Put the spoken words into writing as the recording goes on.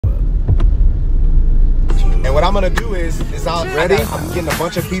And what I'm gonna do is I'm ready. I'm getting a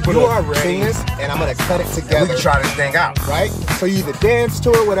bunch of people to sing this, and I'm gonna cut it together. And we can try this thing out, right? So you either dance to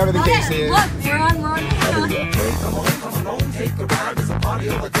it, whatever the case is. Look, we're on. Come on, take a ride. There's a party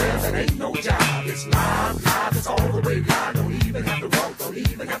over there that ain't no job. It's live, it's all the way live. Don't even have to walk, don't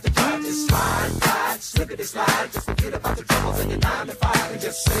even have to drive. Just slide, slippity slide. Just forget about the troubles in your 9 to 5 and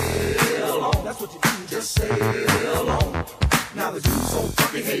just sail on. That's what you do, just sail on. Now the dude's so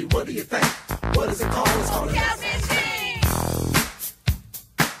funky, hey, what do you think? What is it called? It's called a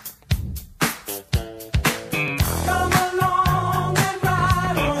Come along and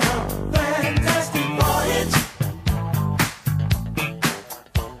ride on a fantastic voyage.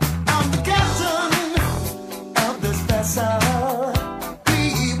 I'm the captain of this vessel. We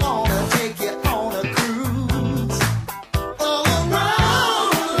wanna take you on a cruise all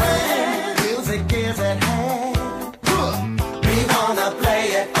around the land. Music is at hand. We wanna play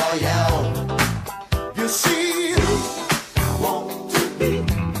it for you. You see, want to be.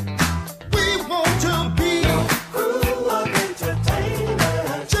 We want to be a crew of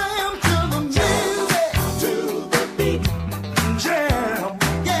entertainers. Jam to the music, to the beat. Jam,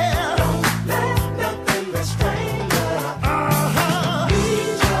 yeah. Don't let nothing restrain you. We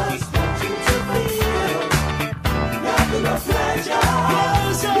just want you to feel nothing but pleasure.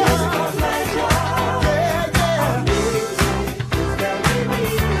 Musical pleasure. Yeah, yeah. Our music is very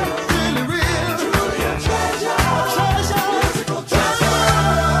real. Really real. Truly a treasure. Musical treasure.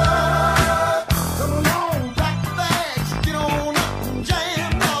 Come along, pack the bags, get on up and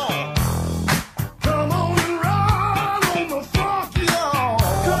jam on. Come on and ride on the funk, y'all.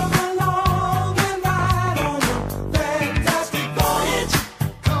 Come along and ride on the fantastic voyage.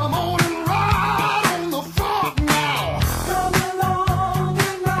 Come on and ride on the funk now. Come along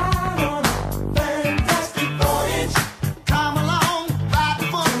and ride on a fantastic voyage. Come along, ride the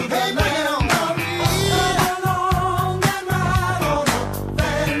funk, hey man, Come along and ride on a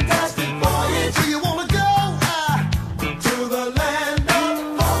fantastic voyage. Do you wanna go to the land of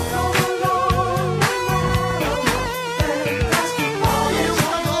funk? Come along and ride on a fantastic voyage. Do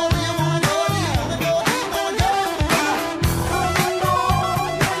you wanna go? Do you wanna go? Do you wanna go? Do you wanna go? Come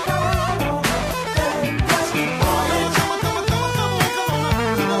along and ride on a fantastic voyage. Come on, come on, come on, come on, come on,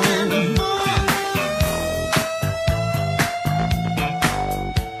 to the land of funk.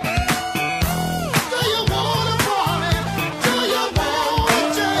 Do you wanna party? Do you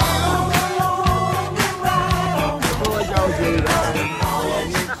wanna jam? Come along and ride on the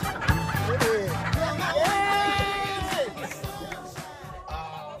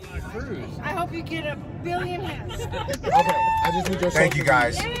I hope you get a billion hits. Okay, I just need your Thank you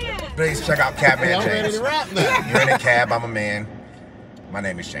guys. Please check out Catman James. rap now. You're in a cab, I'm a man. My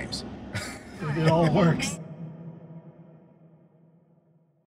name is James. It all works.